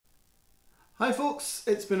Hi folks,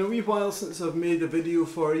 it's been a wee while since I've made a video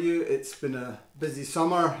for you. It's been a busy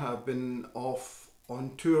summer. I've been off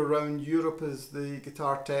on tour around Europe as the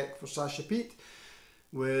guitar tech for Sasha Pete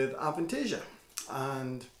with Avantasia,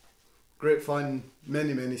 and great fun,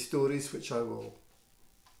 many stories which I will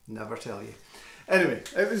never tell you. Anyway,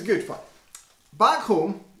 it was good fun. Back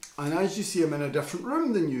home, and as you see, I'm in a different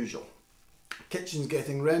room than usual. Kitchen's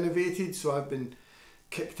getting renovated, so I've been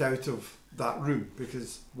kicked out of that room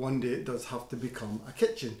because one day it does have to become a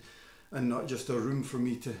kitchen and not just a room for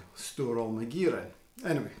me to store all my gear in.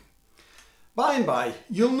 Anyway, by and by,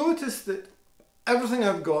 you'll notice that everything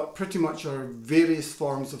I've got pretty much are various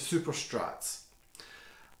forms of super strats.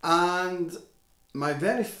 And my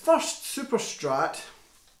very first super strat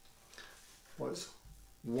was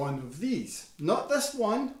one of these. Not this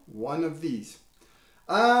one of these.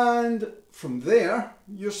 And from there,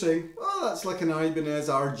 you're saying, oh, that's like an Ibanez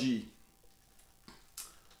RG.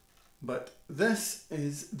 But this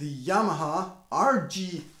is the Yamaha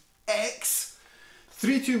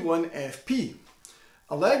RGX321fp,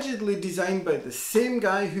 allegedly designed by the same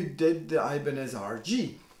guy who did the Ibanez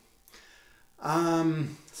RG.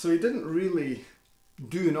 So he didn't really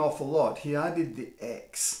do an awful lot. He added the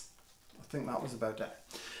X. I think that was about it.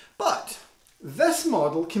 But this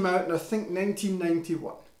model came out in, I think,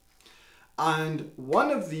 1991. And one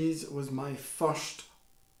of these was my first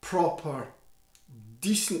proper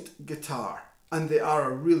decent guitar, and they are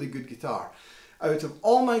a really good guitar. Out of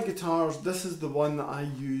all my guitars, this is the one that I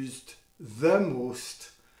used the most.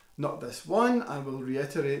 Not this one, I will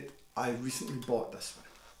reiterate, I recently bought this one.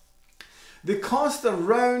 They cost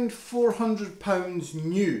around £400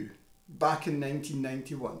 new back in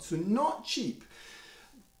 1991, so not cheap,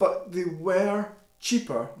 but they were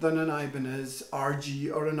cheaper than an Ibanez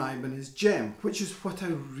RG or an Ibanez Gem, which is what I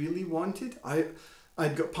really wanted.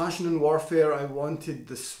 I'd got Passion and Warfare. I wanted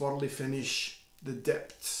the swirly finish, the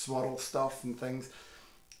dipped swirl stuff and things.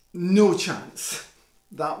 No chance.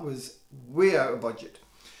 That was way out of budget.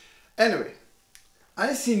 Anyway,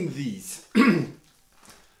 I seen these. And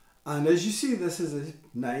as you see, this is a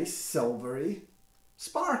nice silvery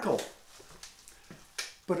sparkle.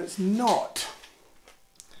 But it's not.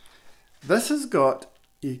 This has got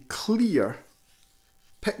a clear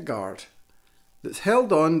pickguard that's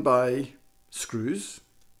held on by screws,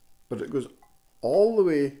 but it goes all the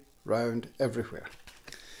way round everywhere.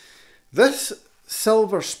 This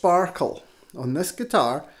silver sparkle on this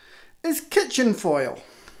guitar is kitchen foil,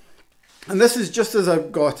 and this is just as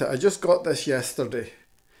I've got it. I just got this yesterday.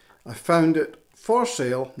 I found it for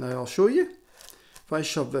sale. Now I'll show you. If I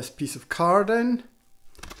shove this piece of card in,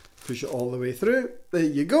 push it all the way through, there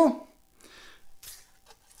you go.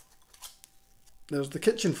 There's the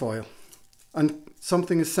kitchen foil. And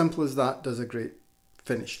something as simple as that does a great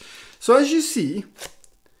finish. So as you see,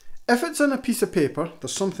 if it's on a piece of paper,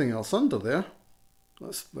 there's something else under there.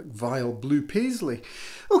 That's like vile blue paisley.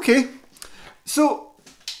 Okay, so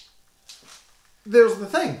there's the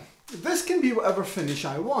thing. This can be whatever finish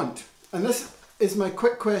I want. And this is my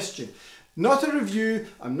quick question. Not a review.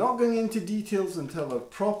 I'm not going into details until I've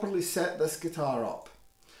properly set this guitar up,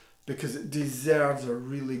 because it deserves a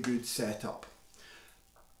really good setup.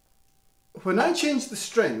 When I change the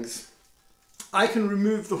strings, I can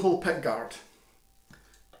remove the whole pickguard.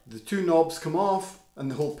 The two knobs come off and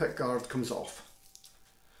the whole pickguard comes off.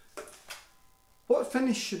 What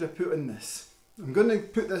finish should I put in this? I'm going to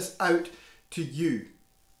put this out to you,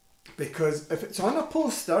 because if it's on a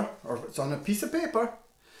poster or if it's on a piece of paper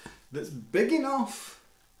that's big enough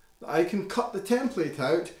that I can cut the template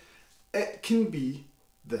out, it can be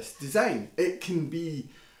this design. It can be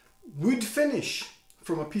wood finish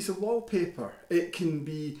from a piece of wallpaper. It can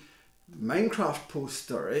be Minecraft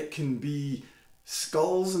poster. It can be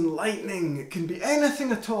skulls and lightning. It can be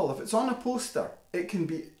anything at all. If it's on a poster, it can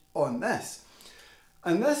be on this.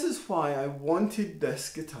 And this is why I wanted this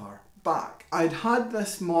guitar back. I'd had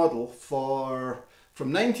this model from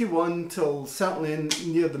 91 till certainly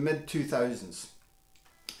near the mid 2000s.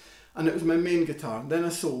 And it was my main guitar. Then I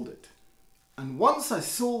sold it. And once I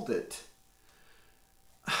sold it,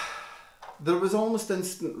 there was almost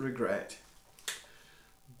instant regret,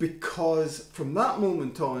 because from that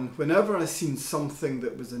moment on, whenever I seen something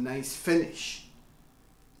that was a nice finish,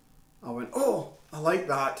 I went, oh, I like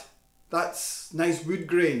that. That's nice wood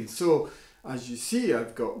grain. So as you see,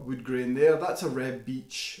 I've got wood grain there. That's a Red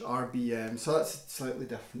Beach RBM, so that's slightly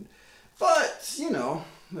different. But, you know,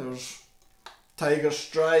 there's tiger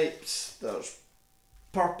stripes, there's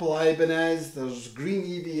purple Ibanez, there's green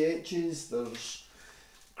EVHs, there's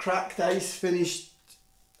cracked ice finished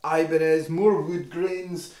Ibanez, more wood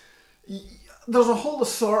grains. There's a whole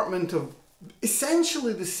assortment of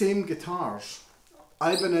essentially the same guitars.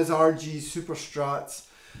 Ibanez RG Super Strats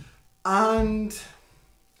and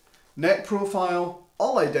neck profile,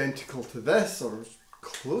 all identical to this, or as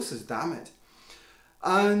close as damn it.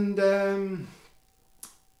 And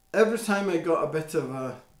every time I got a bit of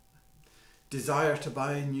a desire to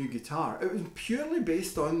buy a new guitar, it was purely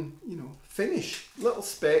based on, you know, finish, little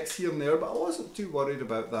specs here and there, but I wasn't too worried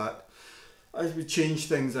about that. I would change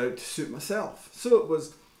things out to suit myself. So it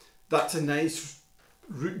was, that's a nice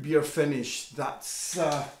root beer finish, that's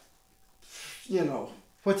you know,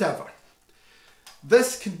 whatever.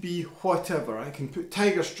 This can be whatever. I can put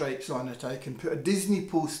tiger stripes on it, I can put a Disney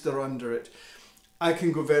poster under it, I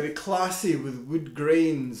can go very classy with wood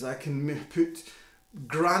grains, I can put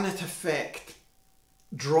granite effect,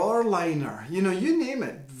 drawer liner, you know, you name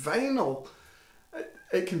it, vinyl.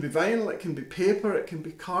 It can be vinyl, it can be paper, it can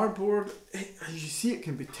be cardboard, as you see it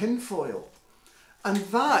can be tin foil. And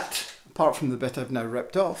that, apart from the bit I've now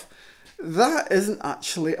ripped off, that isn't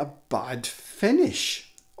actually a bad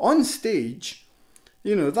finish. On stage,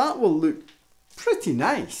 you know, that will look pretty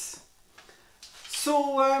nice.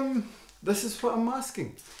 So this is what I'm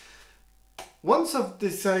asking. Once I've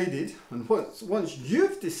decided, and once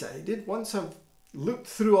you've decided, once I've looked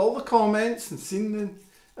through all the comments and seen the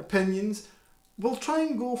opinions, we'll try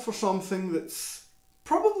and go for something that's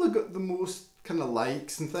probably got the most kind of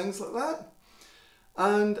likes and things like that.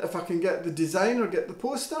 And if I can get the design or get the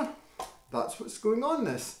poster, that's what's going on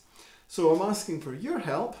this. So I'm asking for your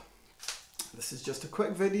help. This is just a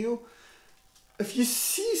quick video. If you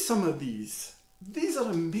see some of these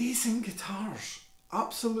are amazing guitars.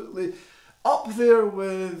 Absolutely up there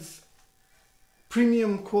with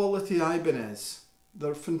premium quality Ibanez.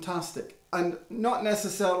 They're fantastic. And not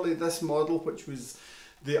necessarily this model, which was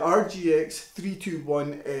the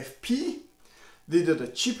RGX321fp. They did a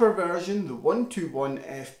cheaper version, the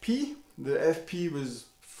 121fp. The FP was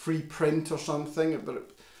free print or something, but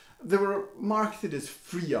they were marketed as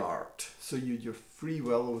free art. So you had your free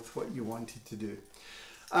will with what you wanted to do.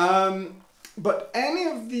 But any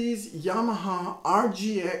of these Yamaha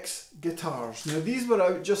RGX guitars, now these were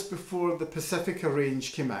out just before the Pacifica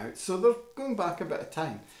range came out, so they're going back a bit of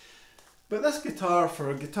time. But this guitar, for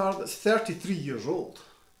a guitar that's 33 years old,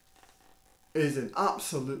 is in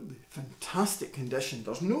absolutely fantastic condition.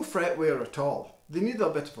 There's no fret wear at all. They need a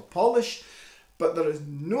bit of a polish, but there is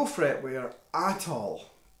no fret wear at all.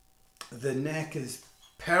 The neck is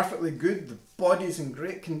perfectly good, the body's in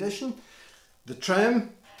great condition, the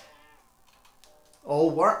trim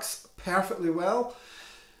all works perfectly well.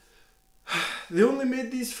 They only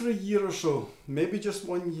made these for a year or so, maybe just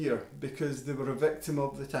 1 year, because they were a victim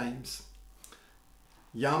of the times.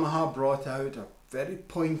 Yamaha brought out a very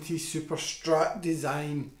pointy super strat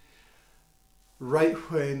design right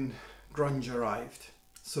when grunge arrived,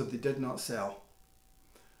 so they did not sell.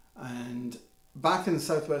 And back in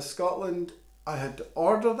southwest Scotland, I had to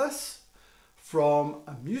order this from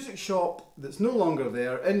a music shop that's no longer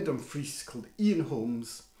there in Dumfries called Ian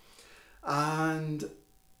Holmes, and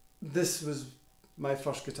this was my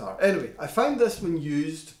first guitar. Anyway, I found this one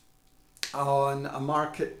used on a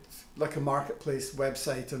market, like a marketplace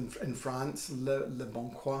website in France, Le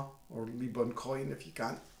Bon Coin, or Le Bon Coin if you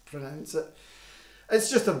can't pronounce it. It's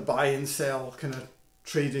just a buy and sell kind of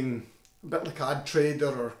trading, a bit like Ad Trader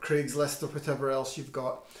or Craigslist or whatever else you've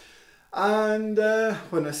got. And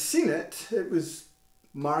when I seen it, it was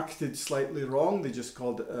marketed slightly wrong. They just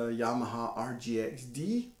called it a Yamaha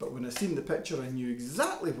RGXD, but when I seen the picture I knew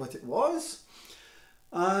exactly what it was.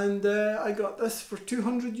 And I got this for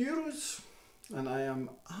 200 euros, and I am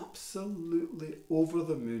absolutely over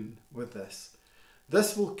the moon with this.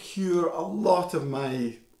 This will cure a lot of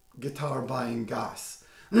my guitar buying gas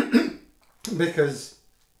because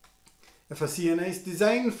if I see a nice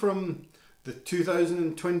design from the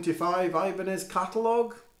 2025 Ibanez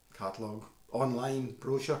catalogue, online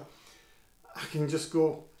brochure, I can just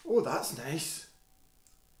go, oh, that's nice.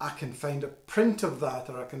 I can find a print of that,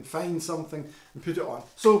 or I can find something and put it on.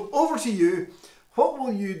 So over to you. What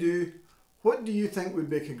will you do? What do you think would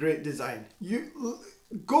make a great design? You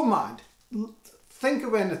go mad. Think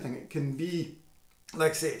of anything. It can be,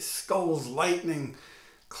 like say, skulls, lightning,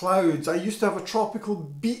 clouds. I used to have a tropical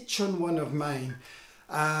beach on one of mine.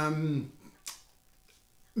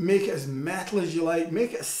 Make it as metal as you like,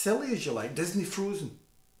 make it as silly as you like, Disney Frozen,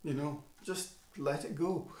 you know, just let it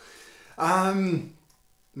go.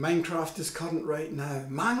 Minecraft is current right now,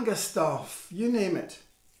 manga stuff, you name it.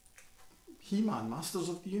 He-Man, Masters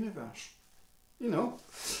of the Universe, you know.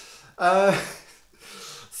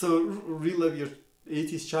 So relive your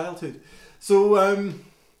 80s childhood. So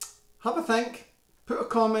have a think, put a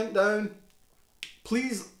comment down,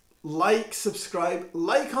 please like, subscribe,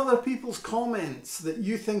 like other people's comments that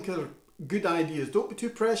you think are good ideas. Don't be too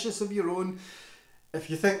precious of your own. If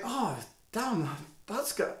you think, oh damn,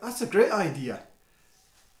 that's a great idea,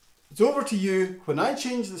 it's over to you. When I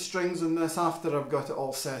change the strings on this after I've got it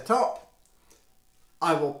all set up,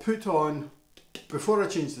 I will put on, before I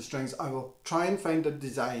change the strings, I will try and find a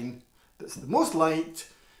design that's the most liked,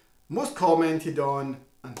 most commented on,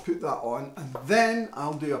 and put that on, and then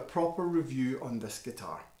I'll do a proper review on this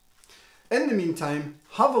guitar. In the meantime,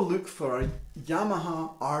 have a look for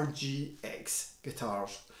Yamaha RGX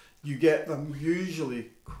guitars. You get them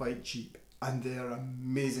usually quite cheap and they're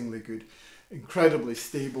amazingly good, incredibly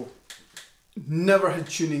stable. Never had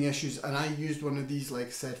tuning issues, and I used one of these, like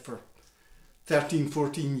I said, for 13,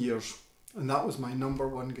 14 years, and that was my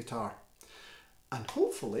 #1 guitar. And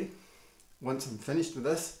hopefully, once I'm finished with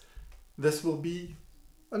this, this will be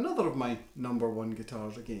another of my #1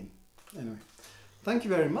 guitars again. Anyway, thank you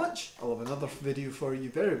very much. I'll have another video for you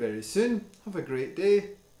very, very soon. Have a great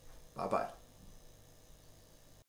day. Bye bye.